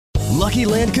Lucky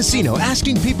Land Casino,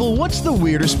 asking people, what's the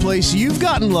weirdest place you've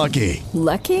gotten lucky?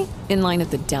 Lucky? In line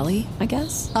at the deli, I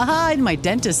guess? Aha, in my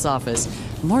dentist's office.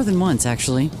 More than once,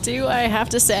 actually. Do I have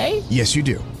to say? Yes, you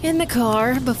do. In the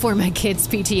car before my kids'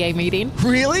 PTA meeting.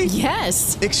 Really?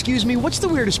 Yes. Excuse me, what's the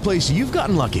weirdest place you've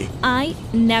gotten lucky? I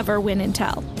never win and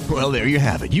tell. Well, there you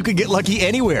have it. You can get lucky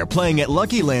anywhere, playing at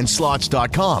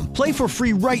LuckyLandSlots.com. Play for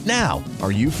free right now.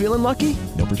 Are you feeling lucky?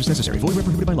 No purchase necessary. Void where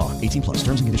prohibited by law. 18 plus.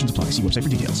 Terms and conditions apply. See website for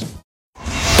details.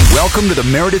 Welcome to the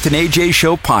Meredith and AJ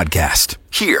Show podcast,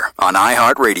 here on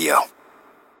iHeartRadio.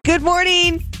 Good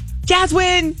morning,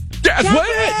 Jasmine.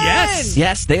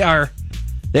 Yes, they are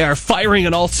firing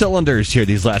on all cylinders here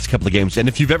these last couple of games. And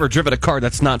if you've ever driven a car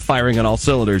that's not firing on all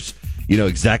cylinders, you know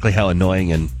exactly how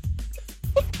annoying and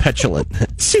petulant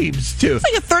it seems to. It's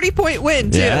like a 30-point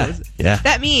win, too. Yeah.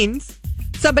 That means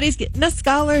somebody's getting a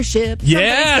scholarship.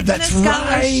 Yeah, that's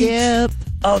right.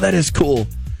 Oh, that is cool.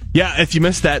 Yeah, if you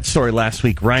missed that story last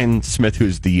week, Ryan Smith,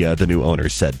 who's the new owner,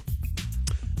 said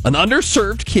an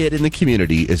underserved kid in the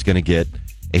community is going to get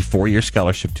a 4-year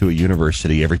scholarship to a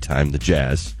university every time the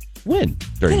Jazz win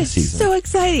during the season. So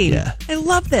exciting. Yeah. I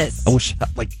love this.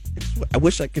 I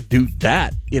wish I could do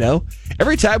that, you know?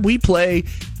 Every time we play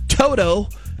Toto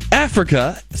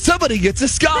Africa, somebody gets a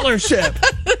scholarship.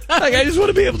 I just want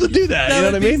to be able to do that. You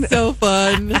know what I mean? So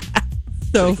fun.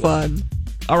 So fun.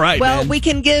 All right. Well, man. we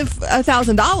can give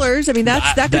 $1,000. I mean,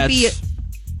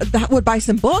 that would buy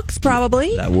some books,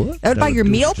 probably. That would buy your do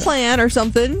meal the job. plan or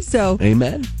something. So,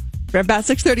 Amen. for about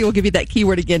 6:30, we'll give you that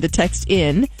keyword again to text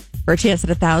in for a chance at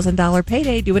a $1,000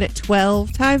 payday. Doing it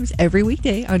 12 times every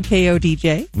weekday on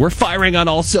KODJ. We're firing on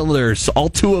all cylinders, all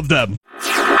 2 of them.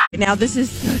 Now, this is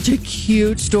such a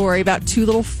cute story about 2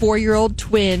 little 4-year-old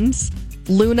twins,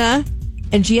 Luna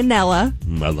and Gianella.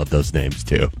 I love those names,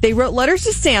 too. They wrote letters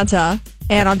to Santa,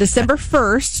 and on December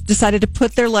 1st, decided to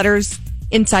put their letters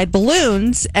inside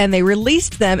balloons, and they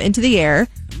released them into the air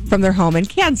from their home in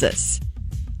Kansas.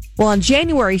 Well, on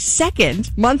January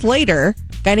 2nd, month later,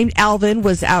 a guy named Alvin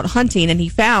was out hunting, and he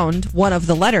found one of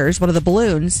the letters, one of the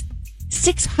balloons,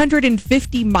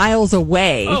 650 miles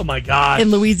away. Oh, my gosh.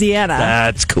 In Louisiana.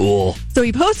 That's cool. So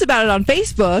he posted about it on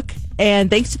Facebook, and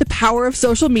thanks to the power of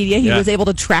social media, he was able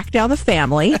to track down the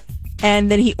family.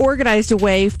 And then he organized a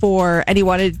way for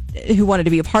anyone who wanted to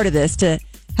be a part of this to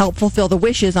help fulfill the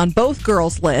wishes on both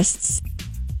girls' lists,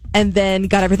 and then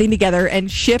got everything together and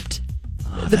shipped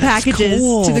the packages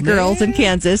to the girls in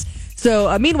Kansas.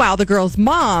 So meanwhile, the girls'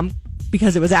 mom,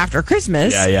 because it was after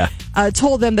Christmas,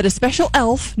 told them that a special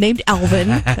elf named Alvin,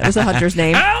 that was the hunter's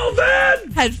name,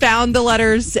 Alvin, had found the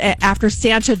letters after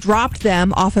Santa dropped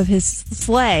them off of his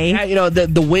sleigh. Yeah, you know,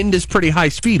 the wind is pretty high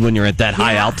speed when you're at that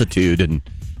high altitude and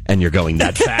you're going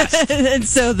that fast. And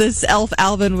so this elf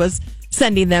Alvin was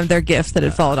sending them their gifts that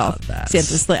had fallen off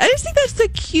Santa's sleigh. I just think that's the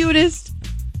cutest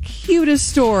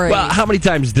story. Well, how many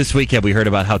times this week have we heard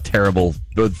about how terrible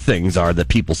things are that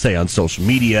people say on social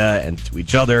media and to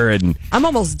each other? And I'm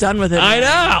almost done with it. I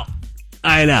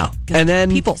know. And then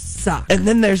people suck. And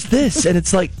then there's this, and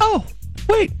it's like, oh,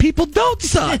 wait, people don't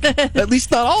suck. At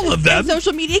least not all of them. And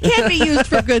social media can be used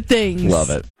for good things. Love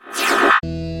it.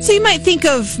 So you might think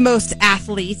of most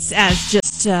athletes as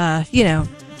just,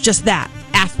 just that,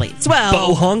 athletes. Well,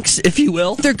 Bohunks, if you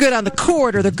will. They're good on the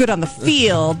court or they're good on the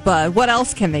field, but what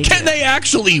else can they do? Can they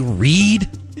actually read?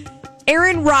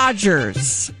 Aaron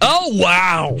Rodgers. Oh,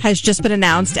 wow. Has just been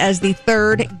announced as the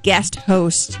 3rd guest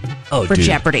host for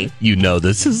Jeopardy. You know,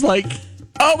 this is like,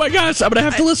 oh my gosh, I'm going to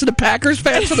have to listen to Packers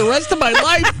fans for the rest of my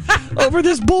life over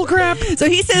this bullcrap. So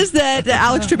he says that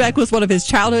Alex Trebek was one of his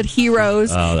childhood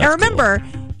heroes. Oh, and remember,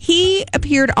 he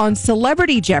appeared on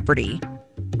Celebrity Jeopardy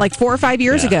like 4 or 5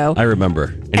 years ago. I remember.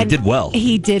 And he did well.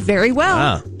 He did very well.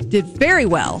 Wow. Did very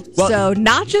well. So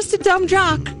not just a dumb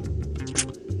jock.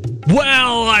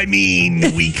 Well, I mean,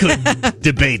 we could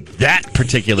debate that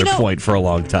particular point for a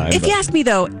long time. If you ask me,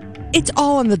 though, it's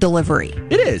all in the delivery.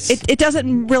 It is. It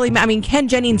doesn't really... I mean, Ken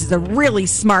Jennings is a really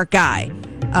smart guy.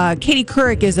 Katie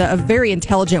Couric is a very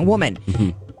intelligent woman. Mm-hmm.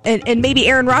 And maybe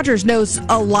Aaron Rodgers knows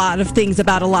a lot of things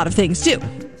about a lot of things, too.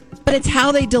 But it's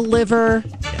how they deliver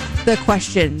the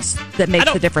questions that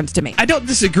makes the difference to me. I don't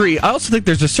disagree. I also think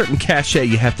there's a certain cachet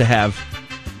you have to have.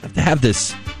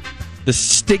 This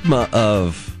stigma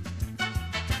of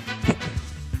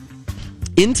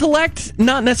intellect,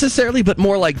 not necessarily, but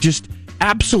more like just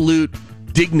absolute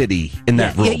dignity in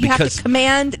that role. You have to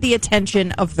command the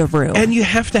attention of the room. And you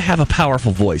have to have a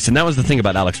powerful voice. And that was the thing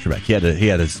about Alex Trebek. He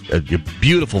had a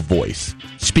beautiful voice,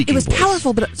 speaking voice. It was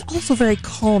powerful, but it was also very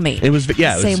calming. It was,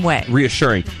 same way.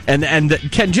 Reassuring. And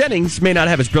Ken Jennings may not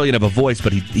have as brilliant of a voice,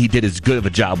 but he did as good of a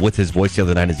job with his voice the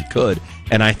other night as he could.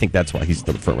 And I think that's why he's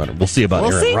still the front runner. We'll see about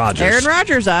Aaron Rodgers. Aaron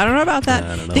Rodgers, I don't know about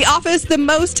that. The Office, the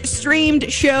most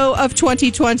streamed show of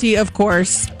 2020, of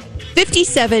course.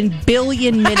 57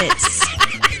 billion minutes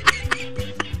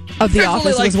of The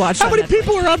Office was watched. How many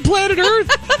people are on planet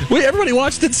Earth? Everybody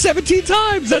watched it 17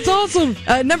 times. That's awesome.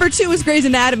 Number 2 is Grey's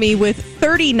Anatomy with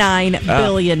 39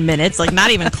 billion minutes. Like,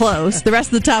 not even close. The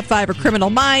rest of the top 5 are Criminal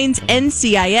Minds,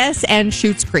 NCIS, and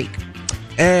Schitt's Creek.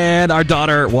 And our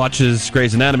daughter watches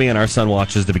Grey's Anatomy, and our son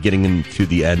watches the beginning and to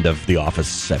the end of The Office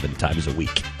 7 times a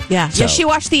week. Yeah, she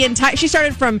watched the entire... She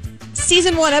started from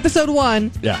season 1, episode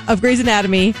 1 of Grey's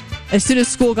Anatomy as soon as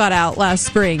school got out last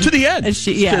spring. To the end.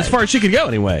 As far as she could go,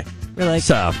 anyway. We're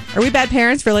like, are we bad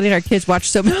parents for letting our kids watch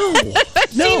so much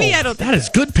TV? No, that is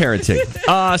good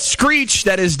parenting. Screech,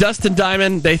 that is Dustin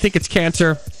Diamond. They think it's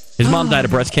cancer. His mom died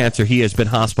of breast cancer. He has been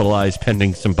hospitalized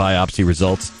pending some biopsy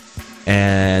results.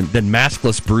 And then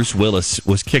maskless Bruce Willis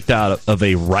was kicked out of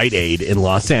a Rite Aid in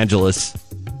Los Angeles.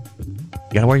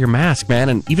 You gotta wear your mask, man.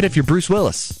 And even if you're Bruce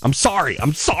Willis, I'm sorry.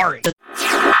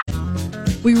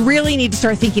 We really need to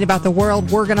start thinking about the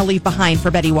world we're going to leave behind for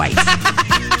Betty White.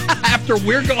 After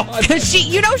we're gone. Because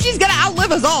she's going to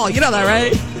outlive us all. You know that,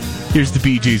 right? Here's the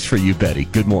Bee Gees for you, Betty.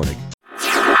 Good morning.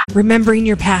 Remembering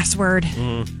your password.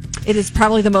 It is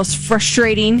probably the most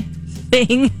frustrating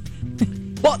thing.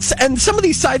 Well, and some of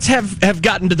these sites have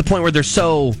gotten to the point where they're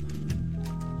so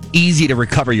easy to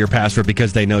recover your password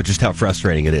because they know just how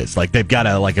frustrating it is. Like, they've got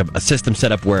a system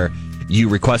set up where you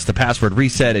request the password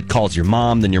reset, it calls your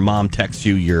mom, then your mom texts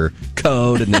you your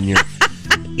code, and then your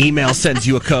email sends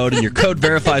you a code, and your code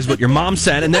verifies what your mom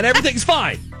sent, and then everything's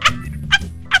fine.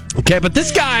 Okay, but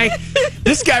this guy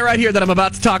right here that I'm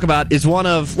about to talk about is one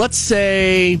of, let's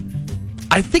say,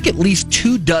 I think at least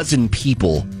 24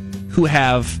 people who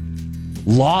have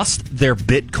lost their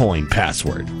Bitcoin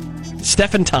password.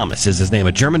 Stephen Thomas is his name,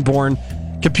 a German-born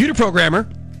computer programmer.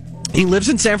 He lives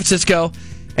in San Francisco,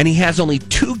 and he has only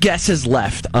 2 guesses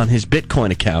left on his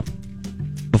Bitcoin account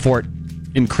before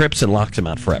it encrypts and locks him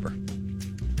out forever.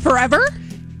 Forever?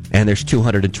 And there's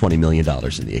 $220 million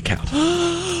in the account.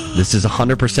 This is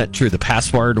 100% true. The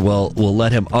password will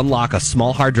let him unlock a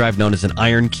small hard drive known as an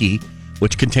iron key,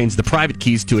 which contains the private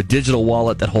keys to a digital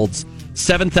wallet that holds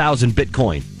 7,000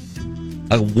 Bitcoin.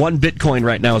 1 Bitcoin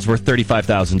right now is worth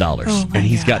 $35,000, and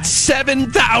he's got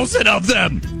 7,000 of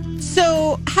them.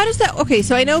 So how does that? Okay,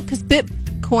 so I know because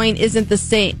Bitcoin isn't the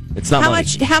same. It's not money.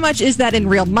 How much is that in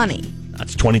real money?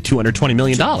 That's $220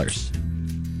 million. 1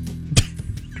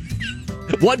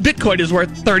 Bitcoin is worth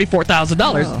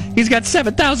 $34,000. He's got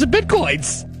 7,000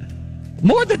 Bitcoins.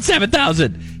 More than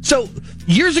 7,000. So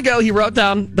years ago, he wrote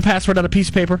down the password on a piece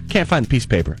of paper. Can't find the piece of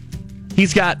paper.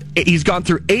 He's gone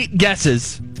through 8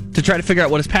 guesses to try to figure out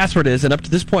what his password is, and up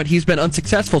to this point, he's been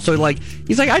unsuccessful. So,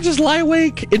 he's like, I just lie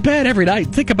awake in bed every night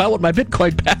and think about what my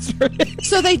Bitcoin password is.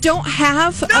 So they don't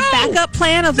have a backup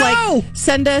plan of,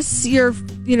 send us your,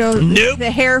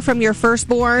 the hair from your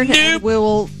firstborn, and we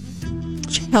will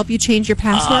help you change your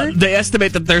password? They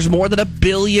estimate that there's more than $1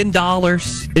 billion in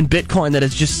Bitcoin that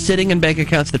is just sitting in bank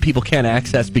accounts that people can't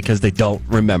access because they don't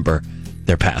remember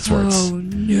their passwords. Oh,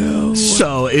 no.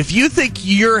 So if you think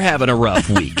you're having a rough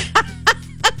week,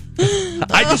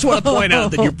 I just want to point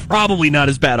out that you're probably not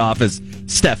as bad off as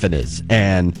Stefan is.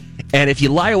 And if you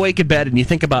lie awake in bed and you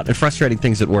think about frustrating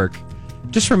things at work,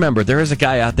 just remember there is a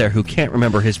guy out there who can't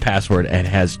remember his password and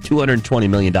has $220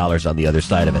 million on the other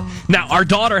side of it. Now, our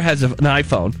daughter has an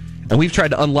iPhone, and we've tried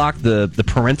to unlock the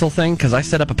parental thing because I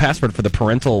set up a password for the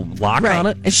parental lock on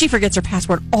it. And she forgets her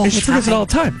password all the time. She forgets it all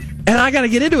the time. And I got to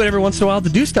get into it every once in a while to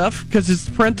do stuff because there's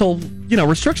parental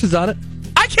restrictions on it.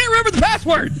 I can't remember the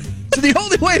password. So the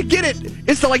only way to get it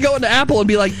is to go into Apple and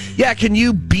be like, yeah, can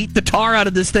you beat the tar out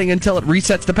of this thing until it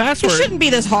resets the password? It shouldn't be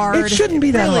this hard. It shouldn't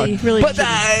be that hard. Really. But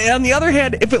on the other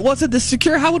hand, if it wasn't this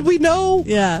secure, how would we know?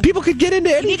 Yeah. People could get into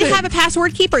anything. You need to have a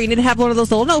password keeper. You need to have one of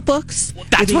those little notebooks.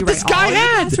 That's what this guy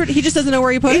had. He just doesn't know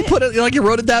where he put it. He put it, he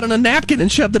wrote it down on a napkin and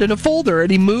shoved it in a folder,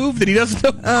 and he moved, and he doesn't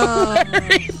know where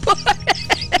he put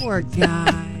it. Poor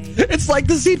guy. It's like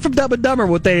the scene from Dumb and Dumber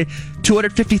with the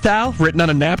 250 thou written on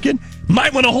a napkin.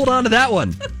 Might want to hold on to that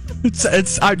one.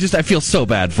 I feel so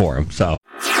bad for him. So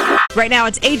right now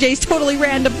it's AJ's totally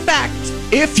random fact.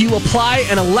 If you apply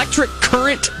an electric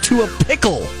current to a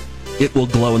pickle, it will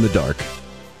glow in the dark.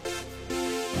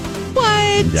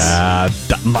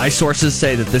 What? My sources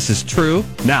say that this is true.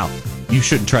 Now, you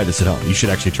shouldn't try this at home. You should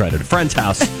actually try it at a friend's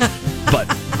house. But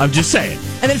I'm just saying.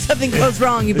 And then if something goes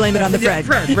wrong, you blame it on the bread.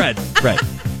 Bread.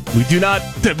 We do not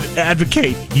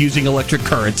advocate using electric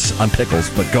currents on pickles,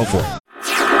 but go for it.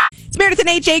 It's Meredith and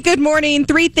AJ. Good morning.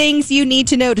 3 things you need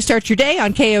to know to start your day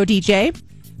on KODJ.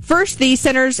 First, the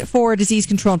Centers for Disease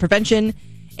Control and Prevention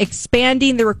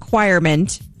expanding the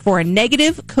requirement for a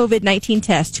negative COVID-19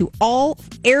 test to all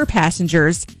air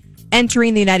passengers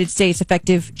entering the United States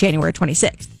effective January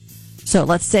 26th. So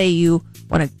let's say you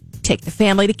want to take the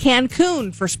family to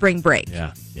Cancun for spring break.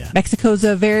 Yeah. Mexico's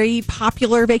a very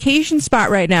popular vacation spot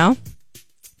right now.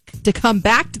 To come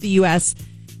back to the U.S.,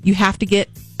 you have to get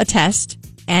a test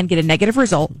and get a negative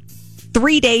result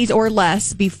 3 days or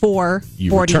less before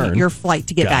boarding your flight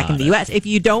to get back into the U.S. If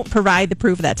you don't provide the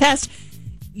proof of that test,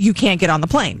 you can't get on the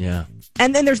plane. Yeah.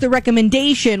 And then there's the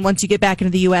recommendation once you get back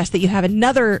into the U.S. that you have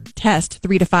another test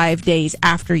 3 to 5 days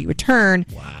after you return,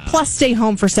 plus stay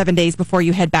home for 7 days before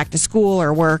you head back to school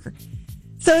or work.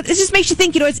 So it just makes you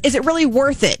think, is it really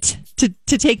worth it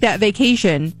to take that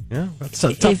vacation? Yeah, that's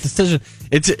a tough decision.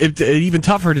 It's even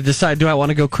tougher to decide, do I want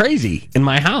to go crazy in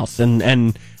my house?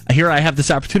 And here I have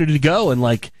this opportunity to go, and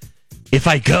if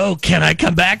I go, can I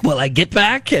come back? Will I get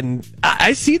back? And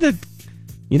I see the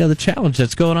challenge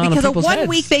that's going on because in people's a 1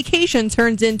 week vacation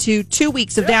turns into 2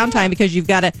 weeks of downtime because you've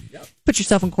got to put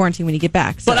yourself in quarantine when you get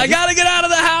back. So but I got to get out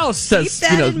of the house. Is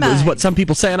what some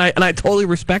people say, and I totally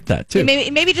respect that too.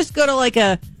 Maybe just go to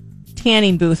a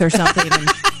tanning booth or something and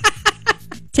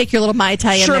take your little Mai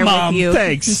Tai in there Mom, with you.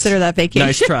 Thanks. Consider that vacation.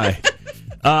 Nice try.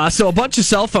 So a bunch of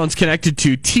cell phones connected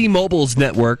to T-Mobile's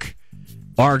network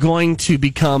are going to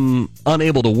become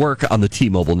unable to work on the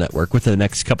T-Mobile network within the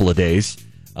next couple of days.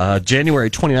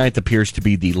 January 29th appears to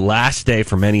be the last day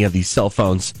for many of these cell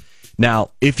phones.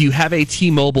 Now, if you have a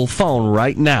T-Mobile phone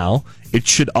right now, it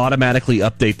should automatically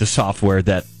update the software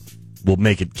that will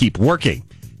make it keep working.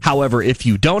 However, if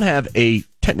you don't have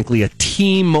technically a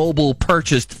T-Mobile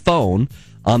purchased phone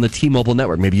on the T-Mobile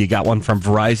network, maybe you got one from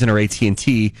Verizon or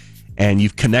AT&T, and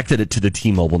you've connected it to the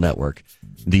T-Mobile network,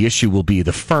 the issue will be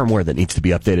the firmware that needs to be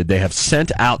updated. They have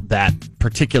sent out that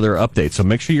particular update, so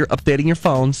make sure you're updating your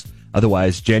phones.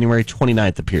 Otherwise, January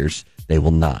 29th appears they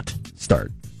will not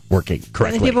start working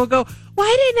correctly. And people go,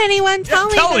 why didn't anyone tell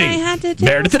me that I had to do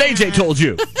Meredith and AJ told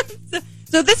you.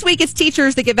 So this week it's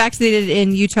teachers that get vaccinated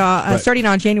in Utah starting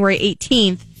on January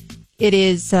 18th. It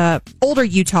is older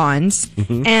Utahns.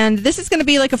 Mm-hmm. And this is going to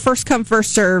be like a first come,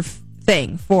 first serve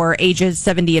thing for ages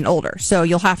 70 and older. So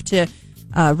you'll have to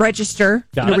register,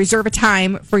 reserve a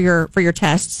time for your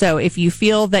test. So if you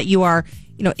feel that you are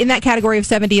in that category of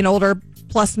 70 and older,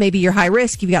 plus maybe you're high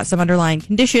risk, you've got some underlying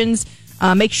conditions,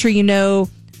 make sure you know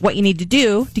what you need to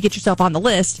do to get yourself on the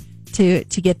list to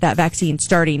get that vaccine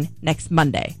starting next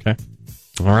Monday. Okay.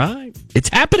 All right. It's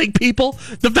happening, people.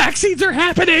 The vaccines are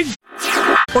happening.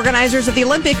 Organizers of the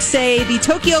Olympics say the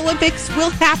Tokyo Olympics will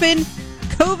happen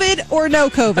COVID or no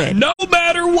COVID. No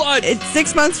matter what. It's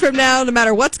 6 months from now, no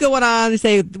matter what's going on. They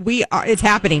say it's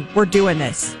happening. We're doing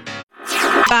this.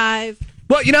 5.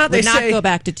 Well, you know how they say, not go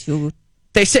back to 2.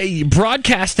 They say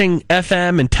broadcasting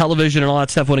FM and television and all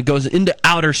that stuff, when it goes into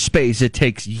outer space, it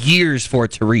takes years for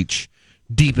it to reach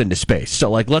deep into space. So,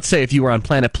 let's say if you were on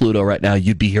planet Pluto right now,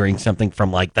 you'd be hearing something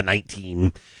from the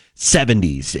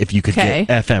 1970s if you could get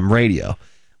FM radio.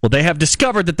 Well, they have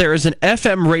discovered that there is an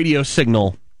FM radio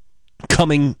signal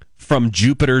coming from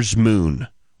Jupiter's moon.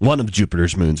 One of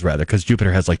Jupiter's moons, rather, because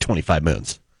Jupiter has 25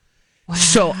 moons. Wow.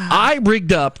 So I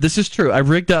rigged up, this is true, I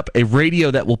rigged up a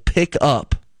radio that will pick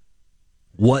up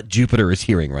what Jupiter is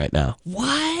hearing right now.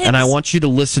 What? And I want you to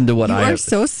listen to what you are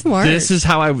so smart. This is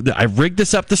how I rigged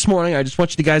this up this morning. I just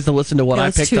want you guys to listen to what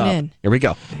I picked up. In. Here we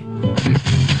go.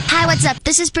 Hi, what's up?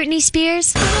 This is Britney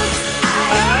Spears.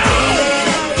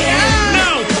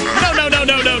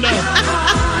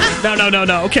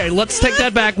 No. Okay, let's take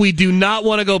that back. We do not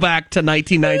want to go back to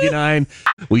 1999.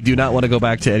 We do not want to go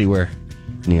back to anywhere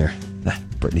near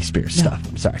Britney Spears stuff.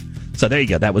 I'm sorry. So there you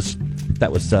go. That was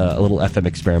a little FM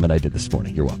experiment I did this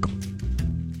morning. You're welcome.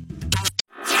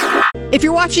 If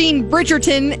you're watching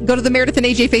Bridgerton, go to the Meredith and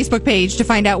AJ Facebook page to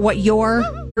find out what your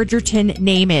Bridgerton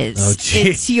name is. Oh, geez.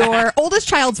 It's your oldest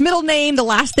child's middle name, the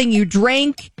last thing you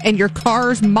drank, and your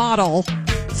car's model.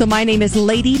 So my name is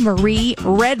Lady Marie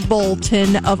Red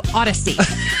Bolton of Odyssey.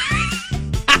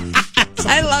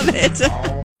 I love it.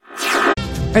 All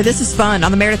right, this is fun.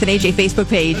 On the Meredith and AJ Facebook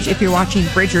page, if you're watching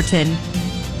Bridgerton,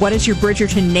 what is your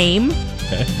Bridgerton name?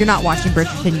 Okay. If you're not watching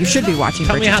Bridgerton, you should be watching Bridgerton.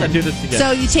 Tell me how to do this again.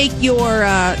 So you take you're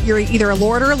either a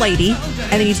lord or a lady,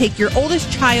 and then you take your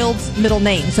oldest child's middle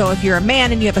name. So if you're a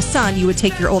man and you have a son, you would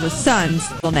take your oldest son's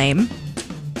middle name.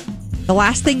 The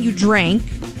last thing you drank,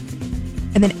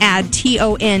 and then add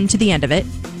TON to the end of it,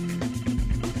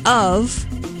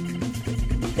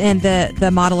 and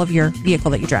the model of your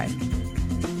vehicle that you drive.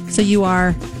 So you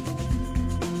are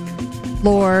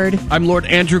Lord. I'm Lord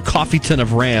Andrew Coffeyton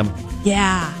of Ram.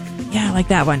 Yeah, I like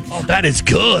that one. Oh, that is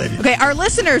good. Okay, our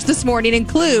listeners this morning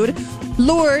include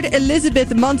Lord Elizabeth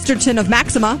Munsterton of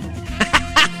Maxima,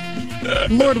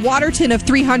 Lord Waterton of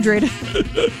 300,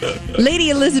 Lady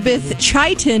Elizabeth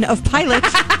Chaiton of Pilot,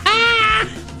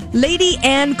 Lady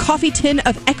Anne Coffeyton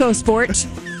of EcoSport.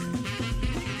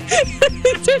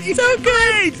 It's so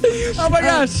good. Oh my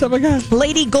gosh.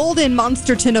 Lady Golden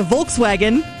Monsterton of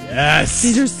Volkswagen. Yes.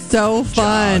 These are so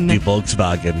fun. The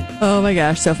Volkswagen. Oh my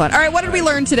gosh, so fun. All right, what did we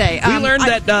learn today? We learned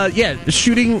that,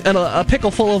 shooting a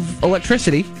pickle full of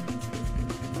electricity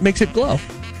makes it glow.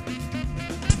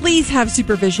 Please have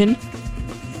supervision.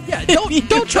 Yeah,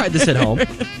 don't try this at home.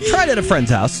 Try it at a friend's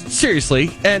house, seriously,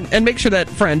 and make sure that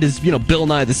friend is, Bill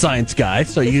Nye the Science Guy,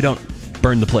 so you don't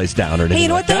burn the place down or anything. Hey, you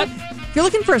know like what, though? that. If you're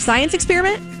looking for a science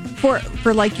experiment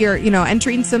for like you're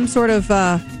entering some sort of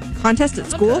contest at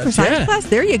school for science class,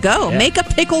 there you go. Yeah. Make a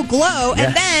pickle glow,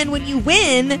 and then when you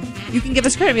win, you can give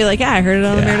us credit and be like, yeah, I heard it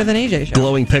on the Meredith and AJ show.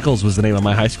 Glowing Pickles was the name of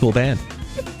my high school band.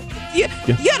 You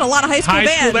had a lot of high school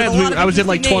bands. I was in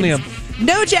like 20 of them.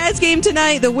 No Jazz game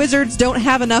tonight. The Wizards don't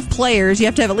have enough players. You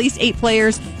have to have at least 8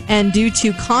 players, and due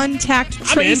to contact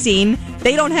tracing,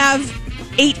 they don't have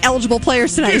 8 eligible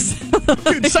players tonight.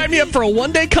 Dude, sign me up for a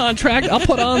 1-day contract. I'll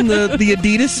put on the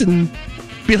Adidas and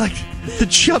be like the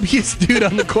chubbiest dude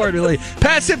on the court. Like,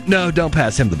 pass him. No, don't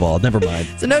pass him the ball. Never mind.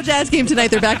 So no Jazz game tonight.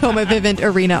 They're back home at Vivint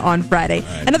Arena on Friday.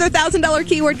 Right. Another $1,000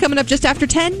 keyword coming up just after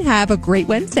 10. Have a great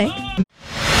Wednesday.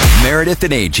 Meredith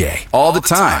and AJ, all the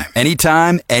time,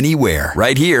 anytime, anywhere,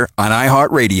 right here on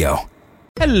iHeartRadio.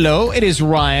 Hello, it is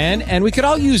Ryan, and we could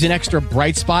all use an extra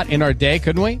bright spot in our day,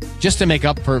 couldn't we? Just to make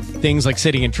up for things like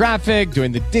sitting in traffic,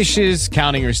 doing the dishes,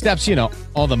 counting your steps,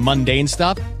 all the mundane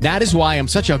stuff. That is why I'm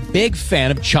such a big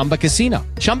fan of Chumba Casino.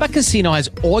 Chumba Casino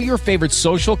has all your favorite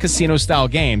social casino-style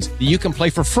games that you can play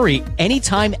for free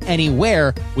anytime,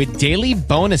 anywhere with daily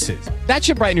bonuses. That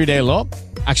should brighten your day a little.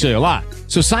 Actually, a lot.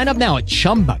 So sign up now at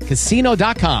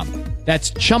ChumbaCasino.com.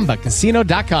 That's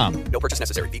ChumbaCasino.com. No purchase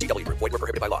necessary. VGW Group. Void where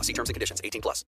prohibited by law. See terms and conditions. 18+.